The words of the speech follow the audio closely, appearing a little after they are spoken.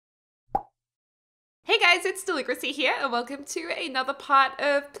guys, it's Deligracy here, and welcome to another part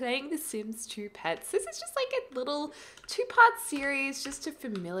of playing The Sims 2 Pets. This is just like a little two-part series just to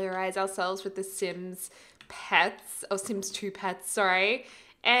familiarize ourselves with The Sims Pets, or Sims 2 Pets, sorry.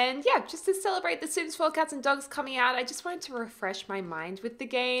 And yeah, just to celebrate The Sims 4 Cats and Dogs coming out, I just wanted to refresh my mind with the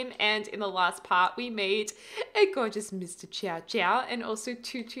game. And in the last part, we made a gorgeous Mr. Chow Chow and also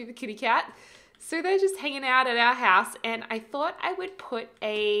Tutu the kitty cat. So they're just hanging out at our house, and I thought I would put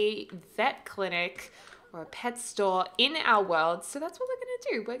a vet clinic or a pet store in our world. So that's what we're going to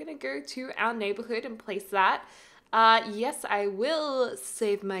do. We're going to go to our neighborhood and place that. Yes, I will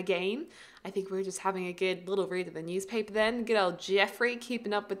save my game. I think we're just having a good little read of the newspaper then. Good old Jeffrey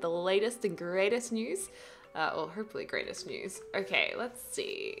keeping up with the latest and greatest news. Or hopefully greatest news. Okay, let's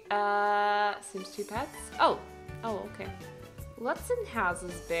see. Sims 2 Pets. Oh, okay. What's in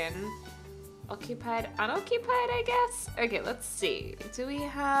houses been? Occupied, unoccupied, I guess? Okay, let's see. Do we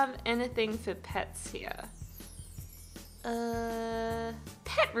have anything for pets here?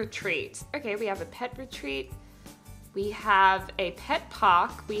 Pet retreat. Okay, we have a pet retreat. We have a pet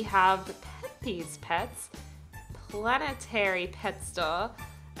park. We have Pet These Pets. Planetary pet store.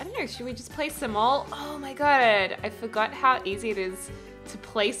 I don't know, should we just place them all? Oh my god, I forgot how easy it is to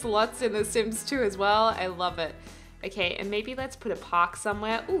place lots in The Sims 2 as well. I love it. Okay, and maybe let's put a park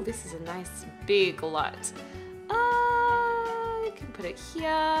somewhere. Ooh, this is a nice big lot. You can put it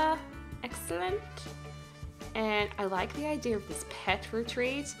here. Excellent. And I like the idea of this pet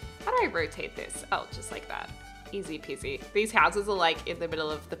retreat. How do I rotate this? Oh, just like that. Easy peasy. These houses are like in the middle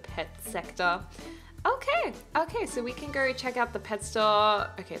of the pet sector. Okay, so we can go check out the pet store.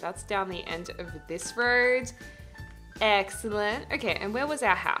 Okay, that's down the end of this road. Excellent. Okay, and where was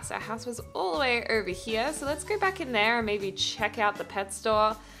our house? Our house was all the way over here. So let's go back in there and maybe check out the pet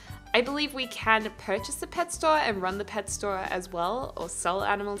store. I believe we can purchase the pet store and run the pet store as well, or sell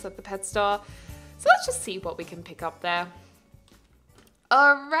animals at the pet store. So let's just see what we can pick up there.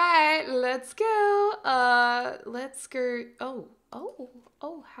 All right, let's go. Let's go.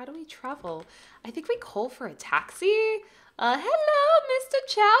 Oh, how do we travel? I think we call for a taxi. Hello, Mr.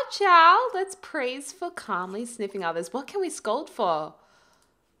 Chow Chow. Let's praise for calmly sniffing others. What can we scold for?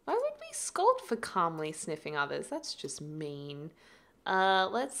 Why would we scold for calmly sniffing others? That's just mean. I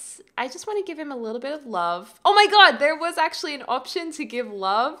just want to give him a little bit of love. Oh my god, there was actually an option to give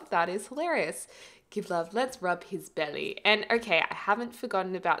love. That is hilarious. Give love. Let's rub his belly. And okay, I haven't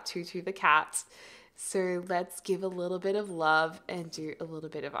forgotten about Tutu the cat. So let's give a little bit of love and do a little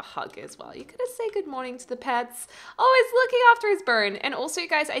bit of a hug as well. You gotta say good morning to the pets. Always looking after his bone. And also, you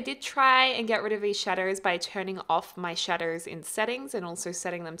guys, I did try and get rid of these shadows by turning off my shadows in settings and also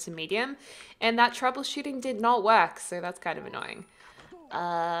setting them to medium. And that troubleshooting did not work, so that's kind of annoying.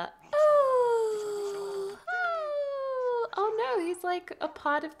 Oh no, he's like a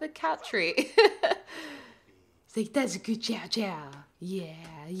part of the cat tree. It's like, that's a good Chow Chow.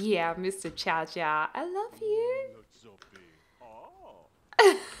 Yeah, Mr. Chow Chow. I love you.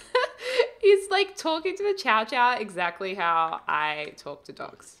 He's like talking to the Chow Chow exactly how I talk to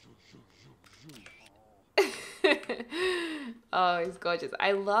dogs. Oh, he's gorgeous.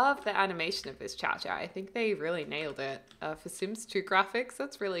 I love the animation of this Chow Chow. I think they really nailed it. For Sims 2 graphics,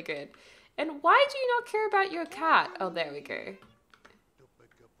 that's really good. And why do you not care about your cat? Oh, there we go.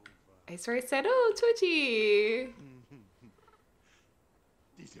 I sort of said, oh, Twitchy.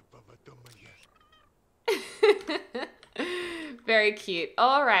 Very cute.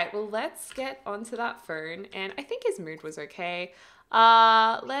 All right, well, let's get onto that phone. And I think his mood was okay.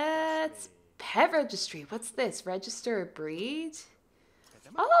 Let's pet registry. What's this? Register a breed?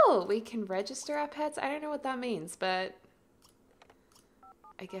 Oh, we can register our pets. I don't know what that means, but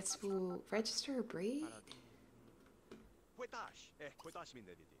I guess we'll register a breed.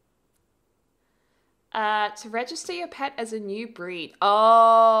 To register your pet as a new breed.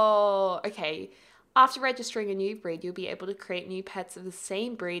 Oh, okay. After registering a new breed, you'll be able to create new pets of the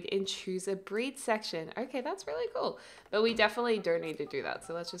same breed and choose a breed section. Okay, that's really cool. But we definitely don't need to do that,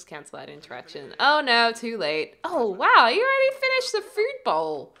 so let's just cancel that interaction. Oh no, too late. Oh wow, you already finished the food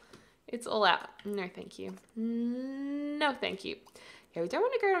bowl. It's all out. No, thank you. No, thank you. Okay, we don't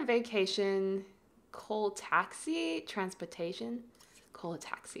want to go on vacation. Call taxi, transportation. Call a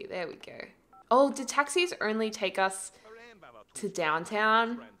taxi, there we go. Oh, do taxis only take us to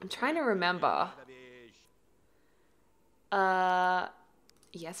downtown? I'm trying to remember.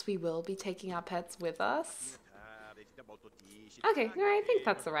 Yes, we will be taking our pets with us. Okay, no, I think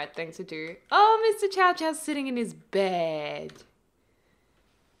that's the right thing to do. Oh, Mr. Chow Chow's sitting in his bed.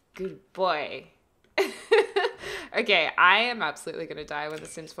 Good boy. Okay, I am absolutely gonna die when The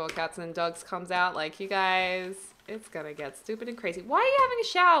Sims 4 Cats and Dogs comes out. Like, you guys, it's gonna get stupid and crazy. Why are you having a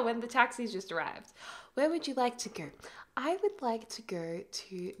shower when the taxi's just arrived? Where would you like to go? I would like to go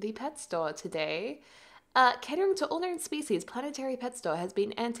to the pet store today. Catering to all known species, Planetary Pet Store has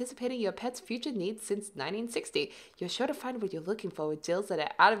been anticipating your pet's future needs since 1960. You're sure to find what you're looking for with deals that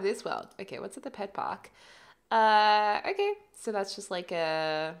are out of this world. Okay, what's at the pet park? Okay, so that's just like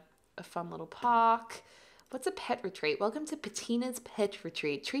a fun little park. What's a pet retreat? Welcome to Patina's Pet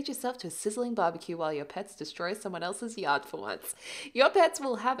Retreat. Treat yourself to a sizzling barbecue while your pets destroy someone else's yard for once. Your pets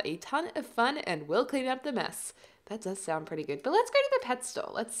will have a ton of fun and we'll clean up the mess. That does sound pretty good. But let's go to the pet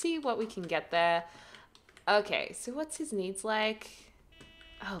store. Let's see what we can get there. Okay, so what's his needs like?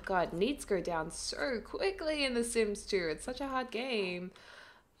 Oh god, needs go down so quickly in The Sims 2. It's such a hard game.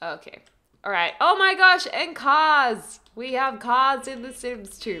 Okay. Alright. Oh my gosh, and cars! We have cars in The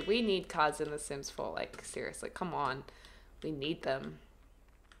Sims 2. We need cars in The Sims 4. Like, seriously, come on. We need them.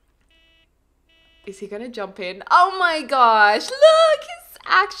 Is he gonna jump in? Oh my gosh, look! He's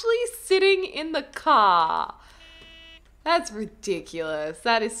actually sitting in the car. That's ridiculous.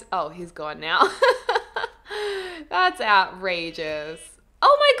 That is... Oh, he's gone now. That's outrageous.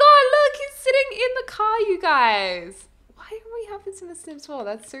 Oh my god, look! He's sitting in the car, you guys. Why don't we have this in The Sims 4?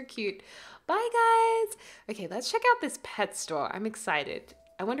 That's so cute. Bye, guys. Okay, let's check out this pet store. I'm excited.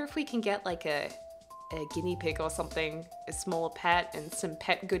 I wonder if we can get like a guinea pig or something, a smaller pet, and some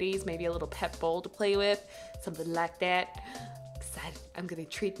pet goodies, maybe a little pet ball to play with, something like that. Excited. I'm gonna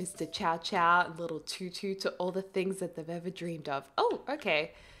treat Mr. Chow Chow and little Tutu to all the things that they've ever dreamed of. Oh,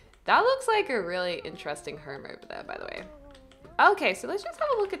 okay. That looks like a really interesting home over there, by the way. Okay, so let's just have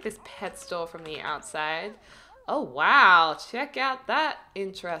a look at this pet store from the outside. Oh, wow. Check out that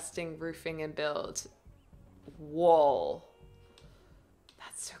interesting roofing and build. Whoa.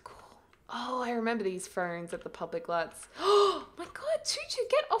 That's so cool. Oh, I remember these ferns at the public lots. Oh my god, Tutu,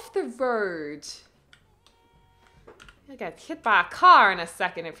 get off the road. You'll get hit by a car in a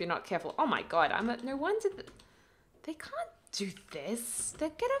second if you're not careful. Oh my god, no wonder they can't do this.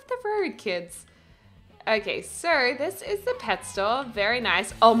 Get off the road, kids. Okay, so this is the pet store. Very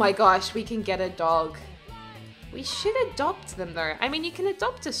nice. Oh my gosh, we can get a dog. We should adopt them though. I mean, you can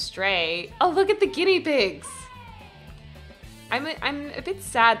adopt a stray. Oh, look at the guinea pigs. I'm a bit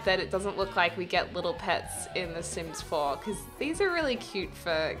sad that it doesn't look like we get little pets in The Sims 4 because these are really cute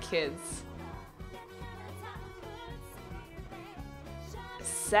for kids.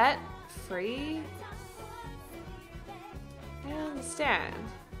 Set free? I don't understand.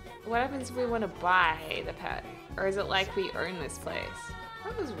 What happens if we want to buy the pet? Or is it like we own this place?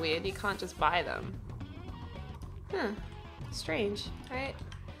 That was weird. You can't just buy them. Huh. Strange, right?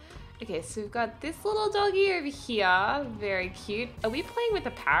 Okay, so we've got this little doggy over here. Very cute. Are we playing with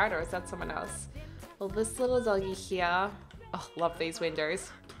a parrot or is that someone else? Well, this little doggy here. Oh, love these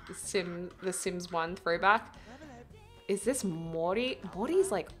windows. The Sims 1 throwback. Is this Morty? Morty's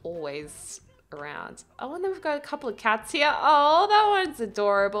like always around. Oh, and then we've got a couple of cats here. Oh, that one's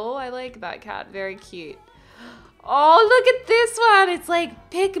adorable. I like that cat. Very cute. Oh, look at this one. It's like,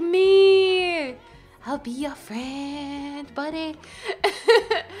 pick me. I'll be your friend, buddy.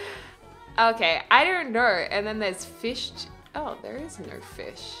 Okay, I don't know. And then there's fish. Oh, there is no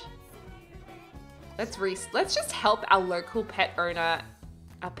fish. Let's just help our local pet owner,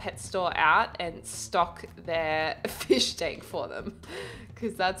 our pet store out and stock their fish tank for them.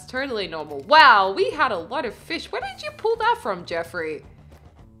 Because that's totally normal. Wow, we had a lot of fish. Where did you pull that from, Jeffrey?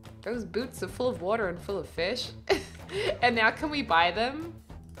 Those boots are full of water and full of fish. And now can we buy them?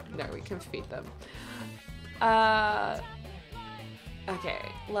 No, we can feed them. Okay,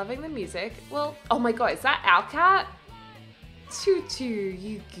 loving the music. Well, oh my god, is that our cat? Tutu,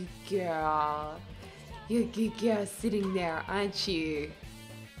 you good girl. You're a good girl sitting there, aren't you?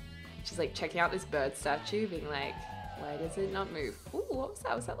 She's like checking out this bird statue, being like, why does it not move? Ooh, what was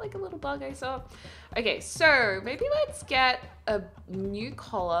that? Was that like a little bug I saw? Okay, so maybe let's get a new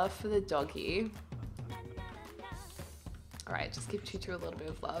collar for the doggy. All right, just give Tutu a little bit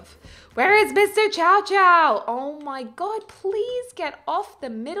of love. Where is Mr. Chow Chow? Oh my god, please get off the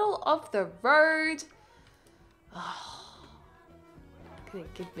middle of the road. Oh, gonna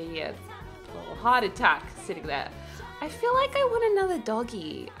give me a little heart attack sitting there. I feel like I want another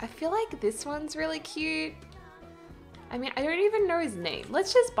doggy. I feel like this one's really cute. I mean, I don't even know his name.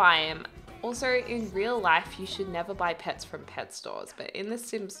 Let's just buy him. Also, in real life, you should never buy pets from pet stores. But in The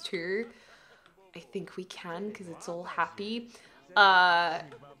Sims 2, I think we can because it's all happy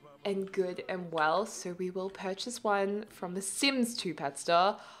and good and well. So we will purchase one from The Sims 2 pet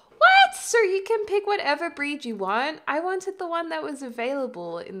store. What? So you can pick whatever breed you want? I wanted the one that was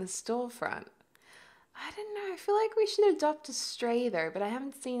available in the storefront. I don't know. I feel like we should adopt a stray though, but I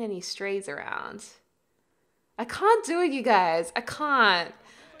haven't seen any strays around. I can't do it, you guys. I can't.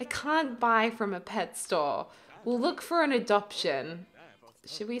 I can't buy from a pet store. We'll look for an adoption.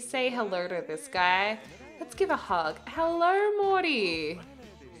 Should we say hello to this guy? Let's give a hug. Hello, Morty.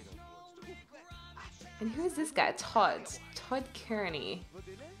 And who is this guy? Todd. Todd Kearney.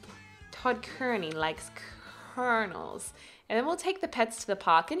 Todd Kearney likes kernels. And then we'll take the pets to the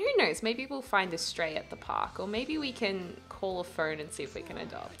park. And who knows, maybe we'll find a stray at the park. Or maybe we can call a phone and see if we can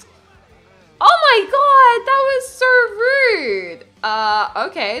adopt. Oh my god, that was so rude.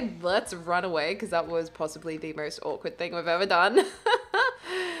 Okay, let's run away because that was possibly the most awkward thing we've ever done.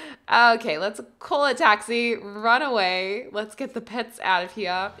 Okay, let's call a taxi, run away. Let's get the pets out of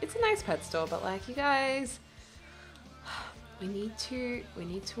here. It's a nice pet store, but like, you guys, we need to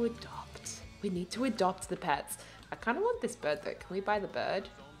adopt. We need to adopt the pets. I kind of want this bird though. Can we buy the bird?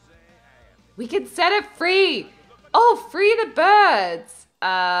 We can set it free. Oh, free the birds.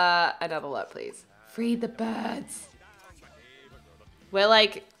 Another lot, please. Free the birds. We're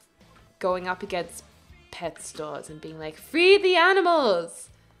like going up against pet stores and being like, free the animals.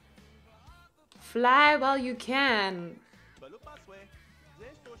 Fly while you can.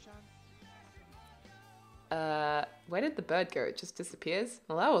 Where did the bird go? It just disappears?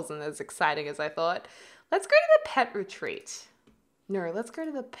 Well, that wasn't as exciting as I thought. Let's go to the pet retreat. No, let's go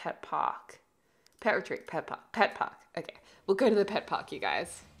to the pet park. Pet retreat, pet park, pet park. Okay, we'll go to the pet park, you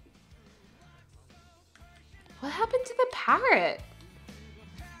guys. What happened to the parrot?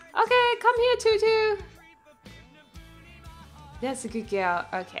 Okay, come here, Tutu. That's a good girl.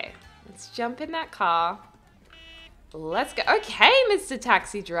 Okay, let's jump in that car. Let's go. Okay, Mr.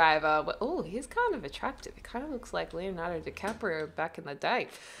 Taxi Driver. Oh, he's kind of attractive. He kind of looks like Leonardo DiCaprio back in the day.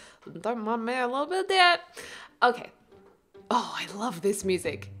 Don't mind me a little bit of that. Okay. Oh, I love this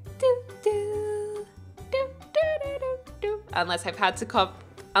music. Do, do, do, do, do, do, do. Unless I've had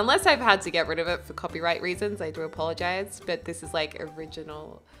to get rid of it for copyright reasons, I do apologize. But this is like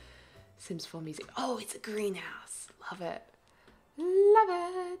original Sims 4 music. Oh, it's a greenhouse. Love it. Love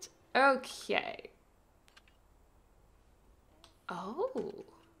it. Okay. Oh.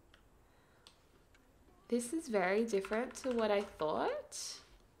 This is very different to what I thought.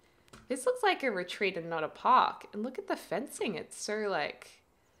 This looks like a retreat and not a park. And look at the fencing. It's so like...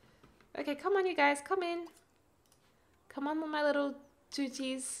 Okay, come on, you guys. Come in. Come on, my little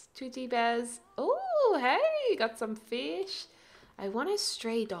tootie bears. Oh, hey, got some fish. I want a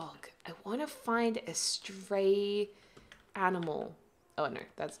stray dog. I want to find a stray animal. Oh, no,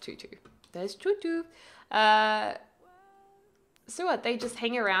 that's Tutu. There's Tutu. So what, they just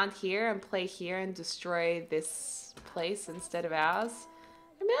hang around here and play here and destroy this place instead of ours?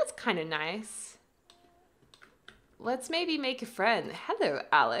 I mean, that's kind of nice. Let's maybe make a friend. Hello,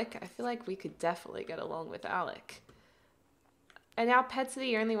 Alec. I feel like we could definitely get along with Alec. And our pets are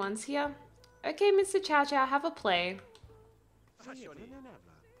the only ones here? Okay, Mr. Chow Chow, have a play.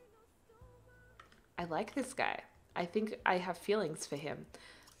 I like this guy. I think I have feelings for him.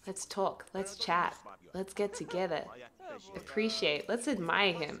 Let's talk. Let's chat. Let's get together. Appreciate. Let's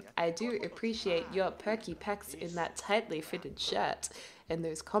admire him. I do appreciate your perky pecs in that tightly fitted shirt and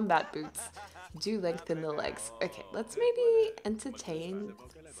those combat boots. Do lengthen the legs. Okay, let's maybe entertain,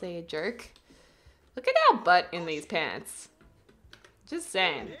 say a joke. Look at our butt in these pants. Just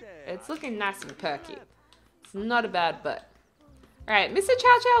saying. It's looking nice and perky. It's not a bad butt. Alright, Mr.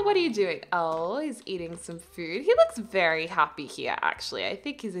 Chow Chow, what are you doing? Oh, he's eating some food. He looks very happy here, actually. I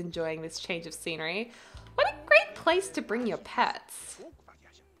think he's enjoying this change of scenery. What a great place to bring your pets.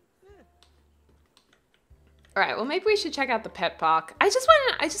 Alright, well maybe we should check out the pet park. I just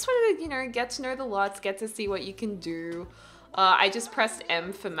wanted to, you know, get to know the lots, get to see what you can do. I just pressed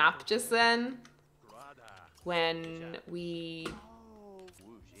M for map just then. When we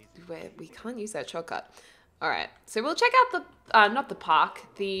can't use that shortcut. Alright, so we'll check out the, not the park,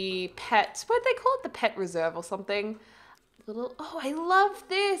 the pet, what do they call it? The pet reserve or something. Oh, I love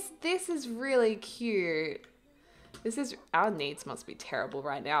this. This is really cute. This is, our needs must be terrible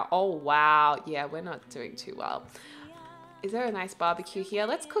right now. Oh, wow. Yeah, we're not doing too well. Is there a nice barbecue here?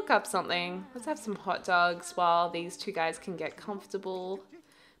 Let's cook up something. Let's have some hot dogs while these two guys can get comfortable.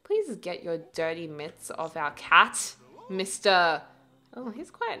 Please get your dirty mitts off our cat, Mr. Oh,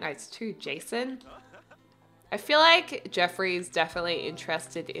 he's quite nice too, Jason. I feel like Jeffrey's definitely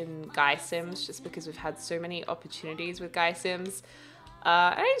interested in Guy Sims just because we've had so many opportunities with Guy Sims.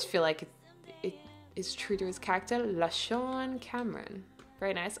 I just feel like it is true to his character. LaShawn Cameron.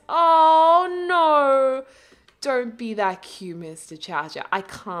 Very nice. Oh, no. Don't be that cute, Mr. Chow Chow. I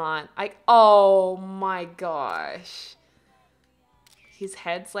can't. Oh, my gosh. His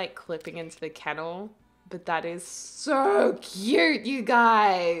head's like clipping into the kennel. But that is so cute, you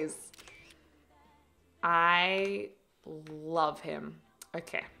guys. I love him.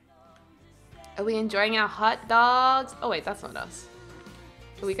 Okay. Are we enjoying our hot dogs? Oh wait, that's not us.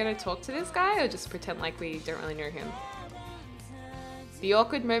 Are we gonna talk to this guy or just pretend like we don't really know him? The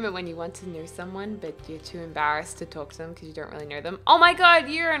awkward moment when you want to know someone, but you're too embarrassed to talk to them because you don't really know them. Oh my god,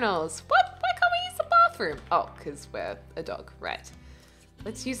 urinals! What? Why can't we use the bathroom? Oh, because we're a dog, right.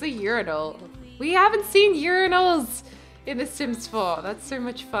 Let's use the urinal. We haven't seen urinals in The Sims 4. That's so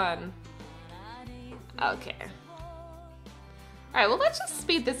much fun. Okay. Alright, well let's just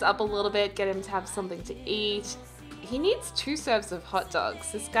speed this up a little bit, get him to have something to eat. He needs 2 serves of hot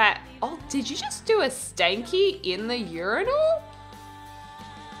dogs. This guy... Oh, did you just do a stanky in the urinal?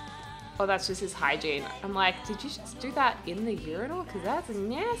 Oh, that's just his hygiene. I'm like, did you just do that in the urinal? Because that's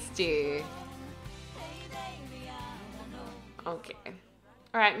nasty. Okay.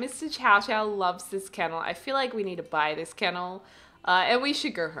 Alright, Mr. Chow Chow loves this kennel. I feel like we need to buy this kennel. And we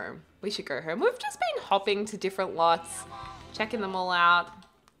should go home. We should go home. We've just been hopping to different lots, checking them all out.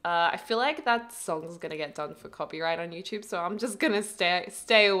 I feel like that song's gonna get done for copyright on YouTube, so I'm just gonna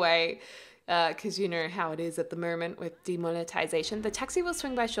stay away. Because you know how it is at the moment with demonetization. The taxi will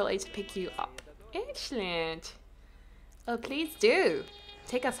swing by shortly to pick you up. Excellent. Oh, please do.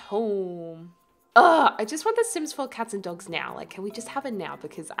 Take us home. Ugh, I just want the Sims 4 cats and dogs now. Like, can we just have it now?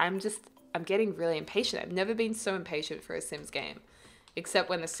 Because I'm getting really impatient. I've never been so impatient for a Sims game. Except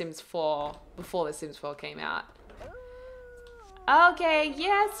when The Sims 4, before The Sims 4 came out. Okay,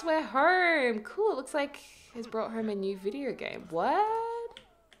 yes, we're home. Cool, it looks like he's brought home a new video game. What?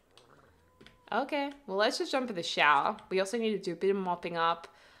 Okay, well let's just jump in the shower. We also need to do a bit of mopping up.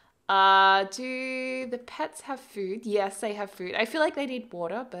 Do the pets have food? Yes, they have food. I feel like they need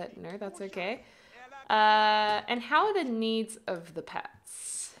water, but no, that's okay. And how are the needs of the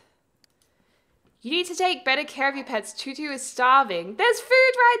pets? You need to take better care of your pets. Tutu is starving. There's food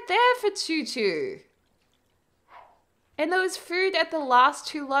right there for Tutu. And there was food at the last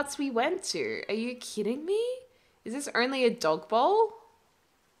 2 lots we went to. Are you kidding me? Is this only a dog bowl?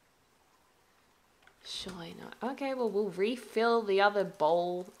 Surely not. Okay, well, we'll refill the other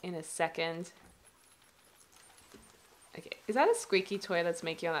bowl in a second. Okay, is that a squeaky toy that's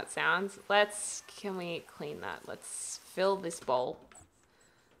making all that sounds? Can we clean that? Let's fill this bowl.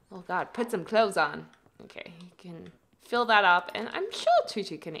 Oh god, put some clothes on. Okay, you can fill that up, and I'm sure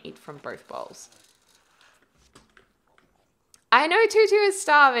Tutu can eat from both bowls. I know Tutu is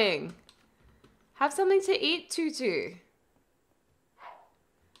starving. Have something to eat, Tutu.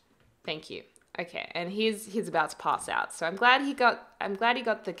 Thank you. Okay, and he's about to pass out. So I'm glad he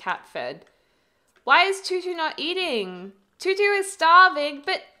got the cat fed. Why is Tutu not eating? Tutu is starving,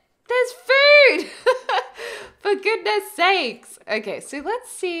 but there's food! For goodness sakes. Okay, so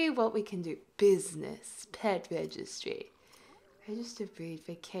let's see what we can do. Business, pet registry, register breed,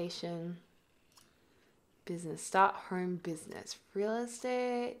 vacation, business, start home business, real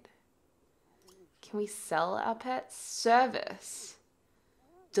estate. Can we sell our pets? Service.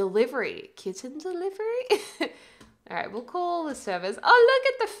 Delivery. Kitten delivery? Alright, we'll call the servers. Oh,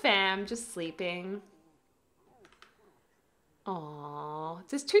 look at the fam just sleeping. Aww.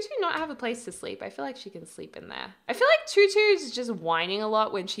 Does Tutu not have a place to sleep? I feel like she can sleep in there. I feel like Tutu's just whining a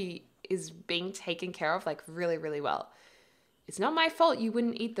lot when she is being taken care of, like, really, really well. It's not my fault you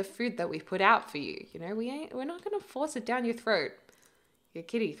wouldn't eat the food that we put out for you. You know, we're not gonna force it down your throat. Your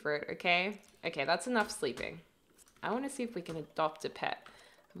kitty throat, okay? Okay, that's enough sleeping. I want to see if we can adopt a pet.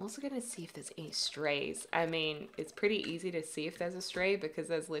 I'm also going to see if there's any strays. I mean, it's pretty easy to see if there's a stray because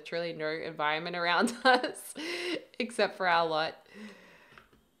there's literally no environment around us except for our lot.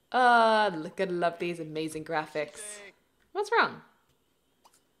 Look, I love these amazing graphics. What's wrong?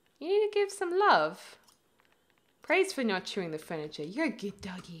 You need to give some love. Praise for not chewing the furniture. You're a good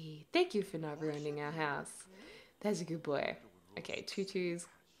doggy. Thank you for not ruining our house. That's a good boy. Okay, Tutu's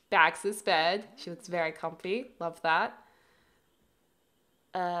back's this bed. She looks very comfy. Love that.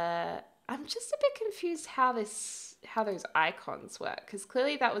 I'm just a bit confused how those icons work, because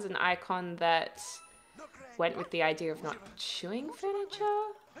clearly that was an icon that went with the idea of not chewing furniture.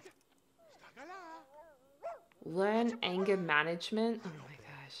 Learn anger management. Oh my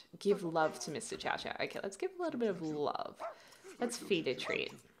gosh. Give love to Mr. Chow Chow. Okay, let's give a little bit of love. Let's feed a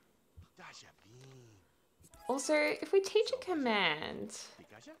treat. Also, if we teach a command,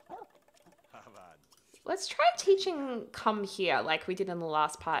 let's try teaching come here like we did in the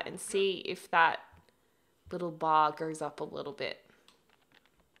last part and see if that little bar goes up a little bit.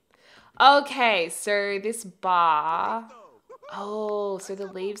 Okay, so this bar... Oh, so the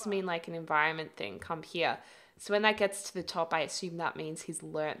leaves mean like an environment thing. Come here. So when that gets to the top, I assume that means he's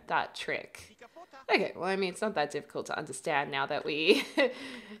learnt that trick. Okay, well, I mean, it's not that difficult to understand now that we...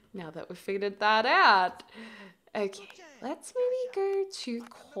 now that we've figured that out. Okay, Let's maybe go to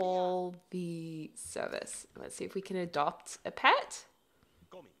call the service. Let's see if we can adopt a pet.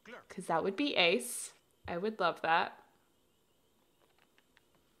 Because that would be ace. I would love that.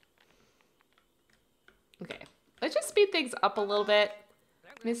 Okay, let's just speed things up a little bit.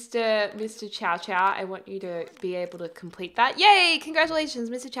 Mr. Chow Chow, I want you to be able to complete that. Yay! Congratulations,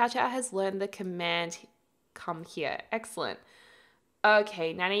 Mr. Chow Chow has learned the command come here. Excellent.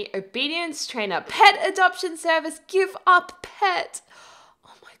 Okay, Nanny, obedience trainer, pet adoption service, give up pet.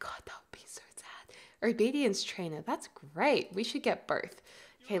 Oh my god, that would be so sad. Obedience trainer, that's great. We should get both.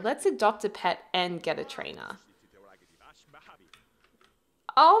 Okay, let's adopt a pet and get a trainer.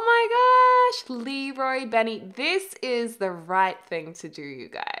 Oh my gosh, Leroy Benny, this is the right thing to do, you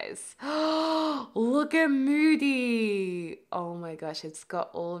guys. Look at Moody. Oh my gosh, it's got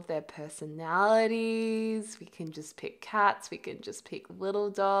all of their personalities. We can just pick cats, we can just pick little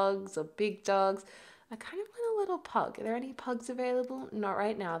dogs or big dogs. I kind of want a little pug. Are there any pugs available? Not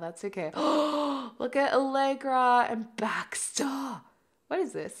right now, that's okay. Look at Allegra and Baxter. What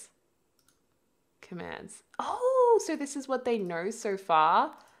is this? Commands. Oh, so this is what they know so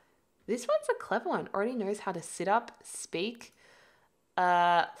far. This one's a clever one. Already knows how to sit up, speak.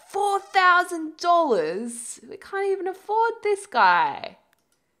 $4,000. We can't even afford this guy.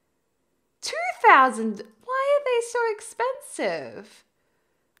 2,000. Why are they so expensive?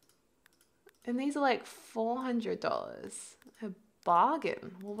 And these are like $400. A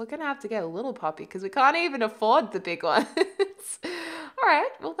bargain. Well, we're gonna have to get a little puppy because we can't even afford the big ones. All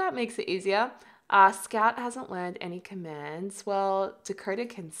right. Well, that makes it easier. Scout hasn't learned any commands. Well, Dakota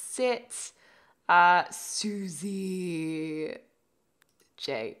can sit. Susie.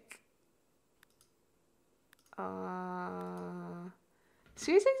 Jake.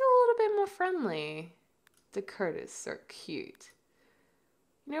 Susie's a little bit more friendly. Dakota's so cute.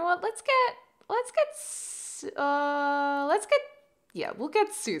 You know what? We'll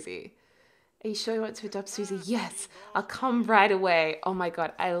get Susie. Are you sure you want to adopt Susie? Yes, I'll come right away. Oh my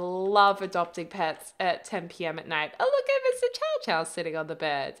god, I love adopting pets at 10 p.m. at night. Oh, look at Mr. Chow Chow sitting on the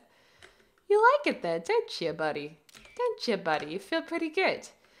bed. You like it there, don't you, buddy? Don't you, buddy? You feel pretty good.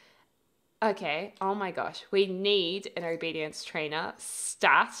 Okay, oh my gosh, we need an obedience trainer.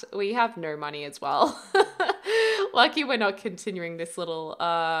 Stat, we have no money as well. Lucky we're not continuing this little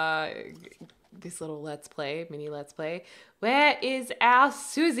let's play, mini let's play. Where is our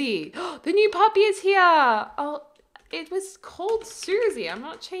Susie? The new puppy is here. Oh, it was called Susie. I'm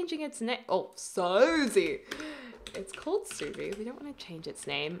not changing its name. Oh, Susie. It's called Susie. We don't want to change its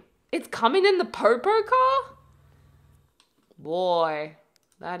name. It's coming in the Popo car? Boy,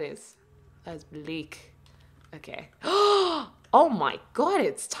 that's bleak. Okay. Oh my god,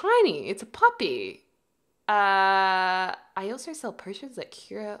 it's tiny. It's a puppy. I also sell potions that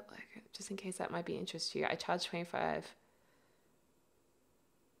cure, like, just in case that might be interest to you. I charge 25.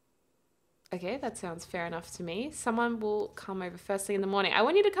 Okay, that sounds fair enough to me. Someone will come over first thing in the morning. I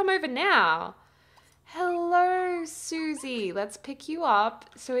want you to come over now. Hello, Susie. Let's pick you up.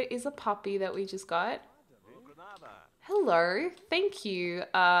 So it is a puppy that we just got. Hello. Thank you,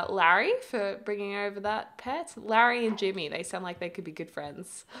 Larry, for bringing over that pet. Larry and Jimmy, they sound like they could be good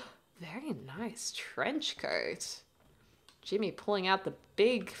friends. Very nice trench coat. Jimmy pulling out the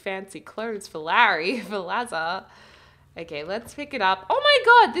big fancy clothes for Larry, for Lazar. Okay, let's pick it up. Oh my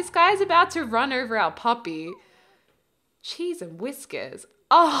god, this guy's about to run over our puppy. Cheese and whiskers.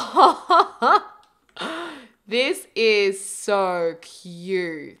 Oh, this is so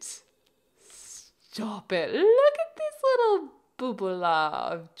cute. Stop it. Look at this little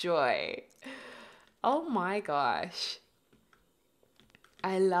boobula of joy. Oh my gosh.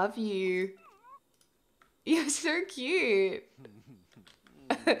 I love you. You're so cute.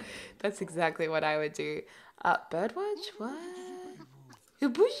 That's exactly what I would do. Birdwatch? What?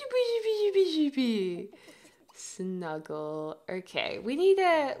 Snuggle. Okay, we need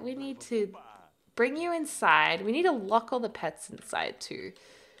to bring you inside. We need to lock all the pets inside too.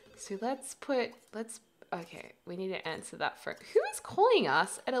 So okay, we need to answer that first. Who is calling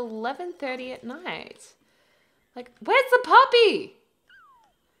us at 11:30 at night? Like, where's the puppy?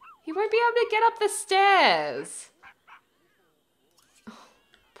 He won't be able to get up the stairs. Oh,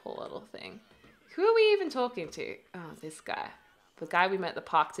 poor little thing. Who are we even talking to? Oh, this guy. The guy we met at the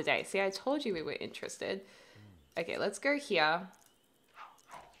park today. See, I told you we were interested. Okay, let's go here.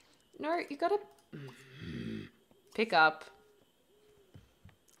 No, you gotta pick up.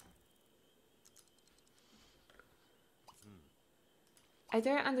 I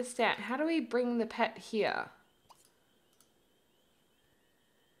don't understand. How do we bring the pet here?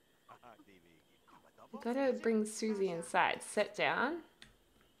 We gotta bring Susie inside. Sit down.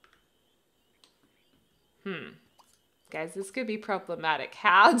 Guys, this could be problematic.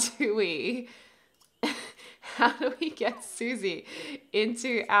 How do we get Susie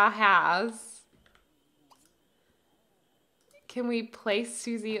into our house? Can we place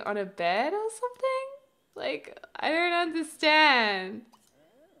Susie on a bed or something? Like, I don't understand.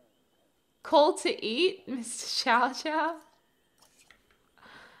 Call to eat, Mr. Chow Chow?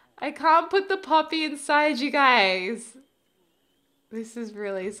 I can't put the puppy inside, you guys. This is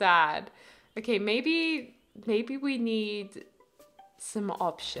really sad. Okay, maybe we need some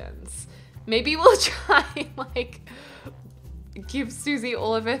options. Maybe we'll try and, like, give Susie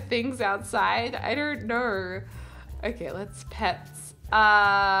all of her things outside. I don't know. Okay, let's pets.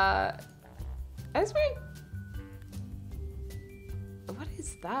 What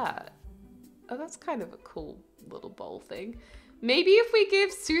is that? Oh, that's kind of a cool little bowl thing. Maybe if we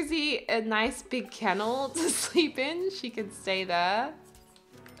give Susie a nice big kennel to sleep in, she can stay there.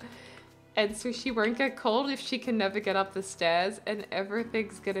 And so she won't get cold if she can never get up the stairs, and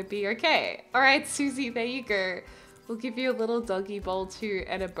everything's gonna be okay. All right, Susie, there you go. We'll give you a little doggy bowl too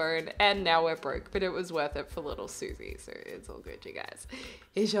and a bone, and now we're broke, but it was worth it for little Susie, so it's all good, you guys.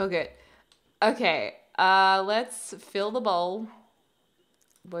 It's all good. Okay, let's fill the bowl,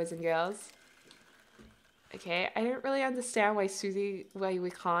 boys and girls. Okay, I don't really understand why we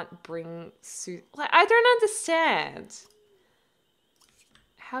can't bring Susie. Like, I don't understand.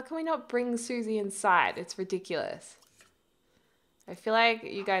 How can we not bring Susie inside? It's ridiculous. I feel like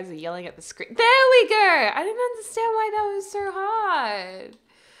you guys are yelling at the screen. There we go! I didn't understand why that was so hard.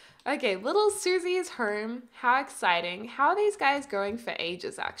 Okay, little Susie is home. How exciting. How are these guys going for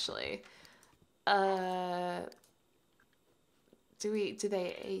ages, actually? Do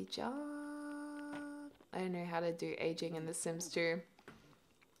they age up? I don't know how to do aging in The Sims 2.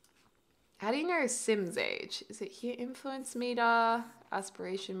 How do you know Sims age? Is it here? Influence meter,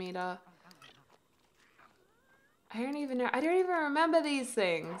 aspiration meter. I don't even know. I don't even remember these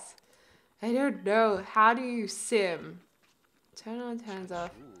things. I don't know. How do you sim? Turn on, turns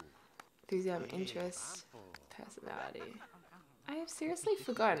off. Enthusiasm, interest, personality. I have seriously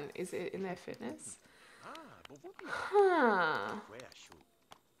forgotten. Is it in their fitness? Huh.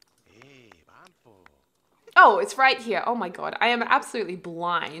 Oh, it's right here. Oh my god. I am absolutely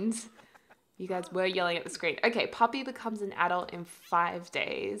blind. You guys were yelling at the screen. Okay, puppy becomes an adult in 5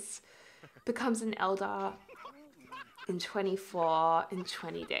 days. Becomes an elder in 24, in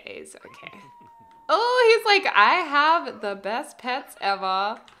 20 days. Okay. Oh, he's like, I have the best pets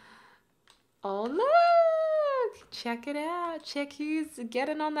ever. Oh, look. Check it out. Check who's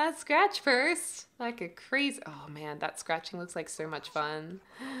getting on that scratch first. Like a crazy... Oh, man, that scratching looks like so much fun.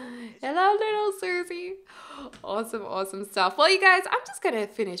 Hello, little Susie. Awesome, awesome stuff. Well, you guys, I'm just going to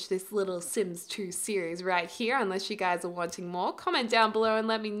finish this little Sims 2 series right here, unless you guys are wanting more. Comment down below and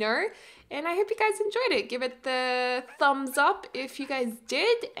let me know. And I hope you guys enjoyed it. Give it the thumbs up if you guys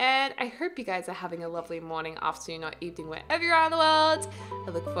did. And I hope you guys are having a lovely morning, afternoon, or evening, wherever you are in the world. I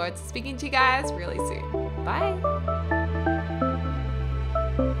look forward to speaking to you guys really soon. Bye.